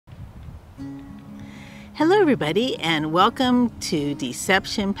Hello everybody and welcome to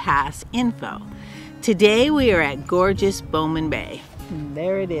Deception Pass Info. Today we are at gorgeous Bowman Bay.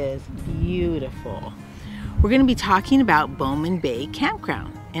 There it is, beautiful. We're going to be talking about Bowman Bay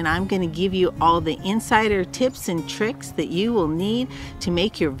Campground, and I'm going to give you all the insider tips and tricks that you will need to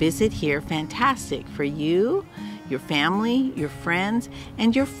make your visit here fantastic for you, your family, your friends,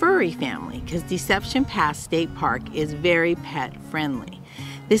 and your furry family, because Deception Pass State Park is very pet friendly.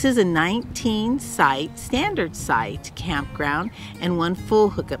 This is a 19-site, standard site campground and one full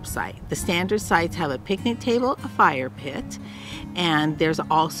hookup site. The standard sites have a picnic table, a fire pit, and there's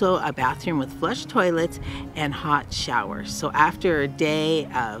also a bathroom with flush toilets and hot showers. So after a day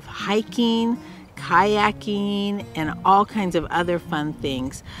of hiking, kayaking, and all kinds of other fun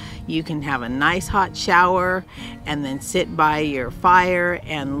things, you can have a nice hot shower and then sit by your fire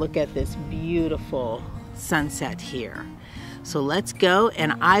and look at this beautiful sunset here. So let's go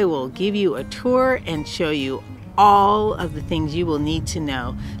and I will give you a tour and show you all of the things you will need to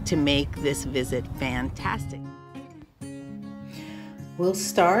know to make this visit fantastic. We'll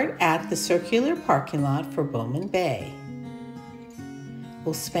start at the circular parking lot for Bowman Bay.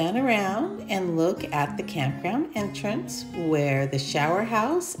 We'll span around and look at the campground entrance where the shower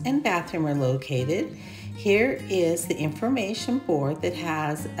house and bathroom are located. Here is the information board that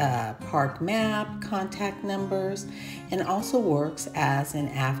has a park map, contact numbers, and also works as an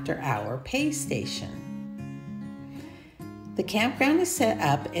after-hour pay station. The campground is set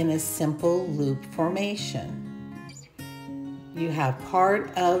up in a simple loop formation. You have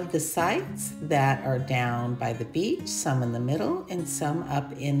part of the sites that are down by the beach, some in the middle, and some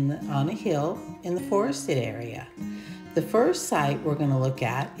up on a hill in the forested area. The first site we're going to look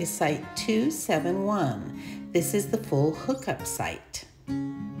at is Site 271. This is the full hookup site.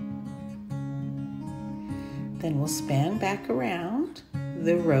 Then we'll span back around.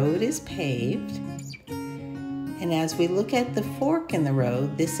 The road is paved. And as we look at the fork in the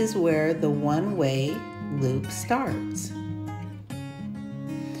road, this is where the one-way loop starts.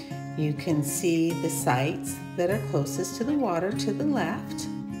 You can see the sites that are closest to the water to the left.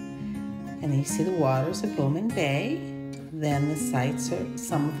 And you see the waters of Bowman Bay. Then the sites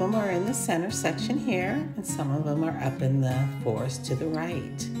some of them are in the center section here, and some of them are up in the forest to the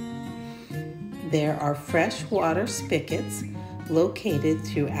right. There are fresh water spigots located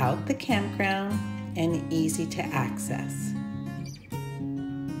throughout the campground and easy to access.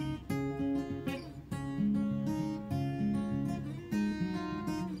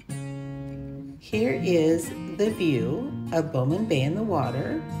 Here is the view of Bowman Bay in the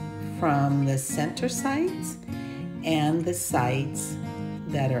water from the center sites and the sites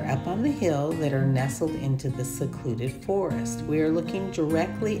that are up on the hill that are nestled into the secluded forest. We are looking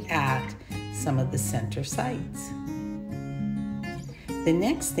directly at some of the center sites. The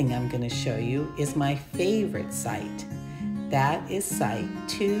next thing I'm going to show you is my favorite site. That is Site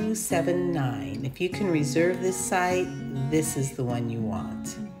 279. If you can reserve this site, this is the one you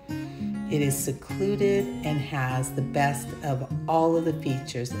want. It is secluded and has the best of all of the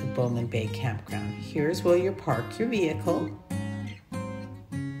features of Bowman Bay Campground. Here's where you park your vehicle.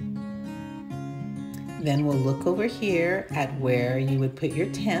 Then we'll look over here at where you would put your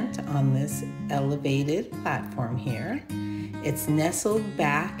tent on this elevated platform here. It's nestled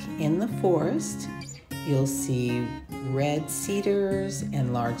back in the forest. You'll see red cedars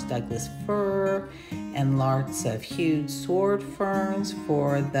and large Douglas fir and lots of huge sword ferns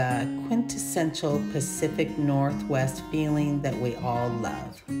for the quintessential Pacific Northwest feeling that we all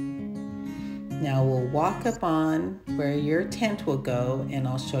love. Now we'll walk up on where your tent will go, and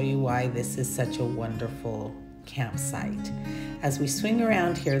I'll show you why this is such a wonderful campsite. As we swing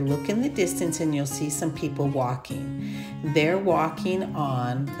around here, look in the distance and you'll see some people walking. They're walking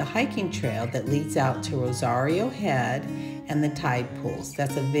on the hiking trail that leads out to Rosario Head and the tide pools.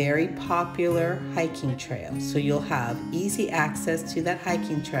 That's a very popular hiking trail. So you'll have easy access to that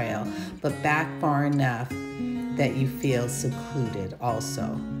hiking trail, but back far enough that you feel secluded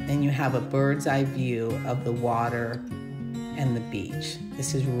also. Then you have a bird's eye view of the water and the beach.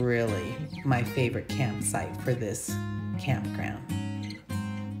 This is really my favorite campsite for this campground.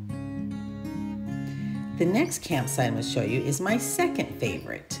 The next campsite I'm going to show you is my second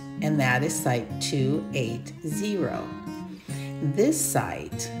favorite, and that is Site 280. This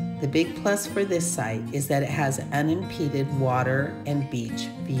site, the big plus for this site is that it has unimpeded water and beach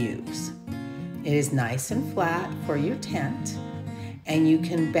views. It is nice and flat for your tent, and you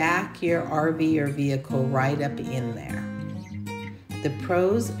can back your RV or vehicle right up in there. The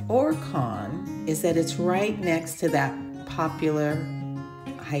pros or con is that it's right next to that popular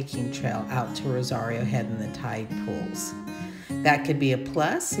hiking trail out to Rosario Head and the tide pools. That could be a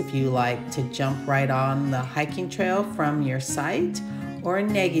plus if you like to jump right on the hiking trail from your site, or a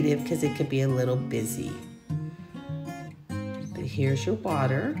negative because it could be a little busy. But here's your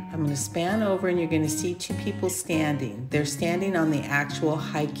water. I'm going to span over and you're going to see two people standing. They're standing on the actual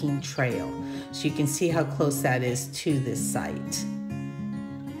hiking trail, so you can see how close that is to this site.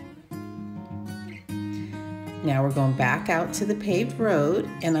 Now we're going back out to the paved road,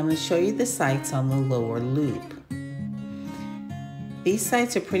 and I'm going to show you the sites on the lower loop. These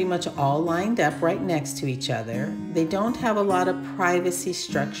sites are pretty much all lined up right next to each other. They don't have a lot of privacy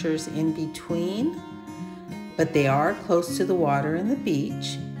structures in between, but they are close to the water and the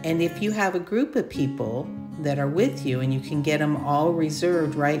beach. And if you have a group of people that are with you and you can get them all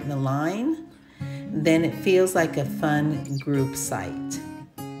reserved right in a line, then it feels like a fun group site.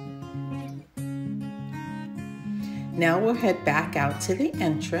 Now we'll head back out to the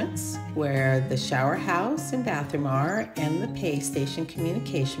entrance where the shower house and bathroom are, and the pay station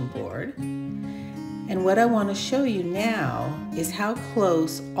communication board. And what I want to show you now is how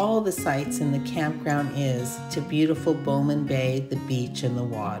close all the sites in the campground is to beautiful Bowman Bay, the beach and the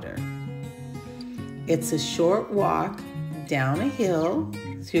water. It's a short walk down a hill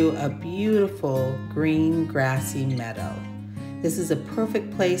through a beautiful green grassy meadow. This is a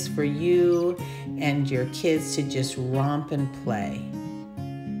perfect place for you and your kids to just romp and play.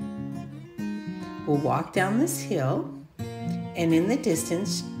 We'll walk down this hill, and in the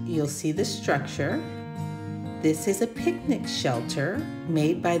distance you'll see the structure. This is a picnic shelter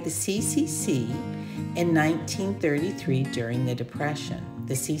made by the CCC in 1933 during the Depression.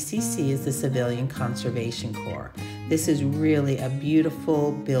 The CCC is the Civilian Conservation Corps. This is really a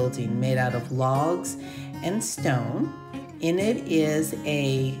beautiful building made out of logs and stone. In it is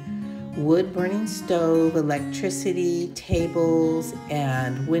a wood-burning stove, electricity, tables,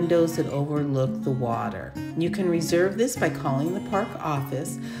 and windows that overlook the water. You can reserve this by calling the park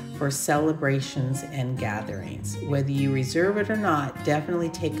office for celebrations and gatherings. Whether you reserve it or not, definitely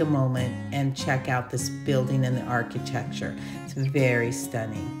take a moment and check out this building and the architecture. It's very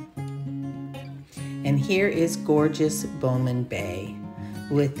stunning. And here is gorgeous Bowman Bay,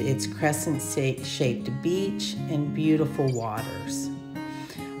 with its crescent-shaped beach and beautiful waters.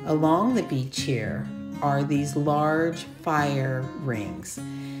 Along the beach here are these large fire rings.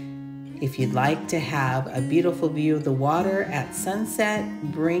 If you'd like to have a beautiful view of the water at sunset,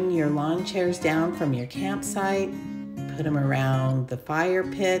 bring your lawn chairs down from your campsite, put them around the fire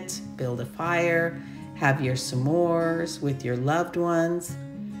pit, build a fire, have your s'mores with your loved ones,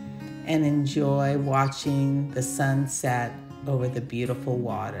 and enjoy watching the sunset over the beautiful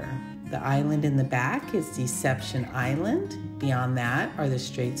water. The island in the back is Deception Island. Beyond that are the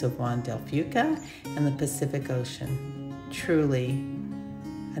Straits of Juan del Fuca and the Pacific Ocean. Truly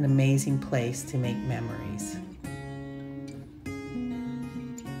an amazing place to make memories.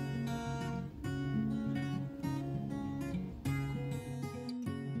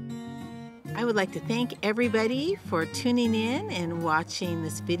 I would like to thank everybody for tuning in and watching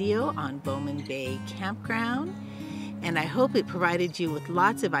this video on Bowman Bay Campground. And I hope it provided you with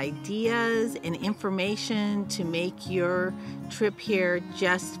lots of ideas and information to make your trip here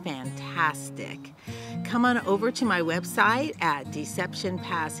just fantastic. Come on over to my website at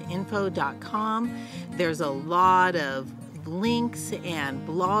deceptionpassinfo.com. There's a lot of links and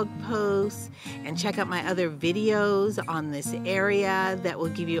blog posts, and check out my other videos on this area that will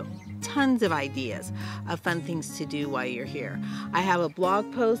give you tons of ideas of fun things to do while you're here. I have a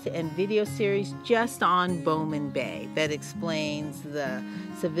blog post and video series just on Bowman Bay that explains the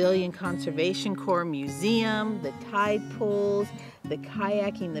Civilian Conservation Corps Museum, the tide pools, the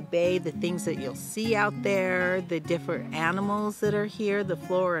kayaking the bay, the things that you'll see out there, the different animals that are here, the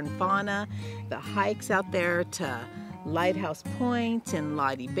flora and fauna, the hikes out there to Lighthouse Point and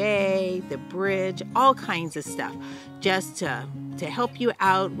Lottie Bay, the bridge, all kinds of stuff just to help you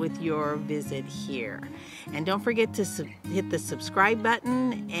out with your visit here. And don't forget to hit the subscribe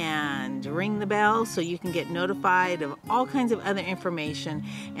button and ring the bell so you can get notified of all kinds of other information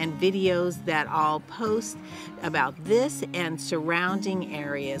and videos that I'll post about this and surrounding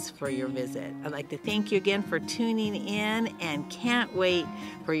areas for your visit. I'd like to thank you again for tuning in and can't wait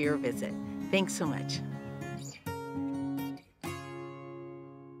for your visit. Thanks so much.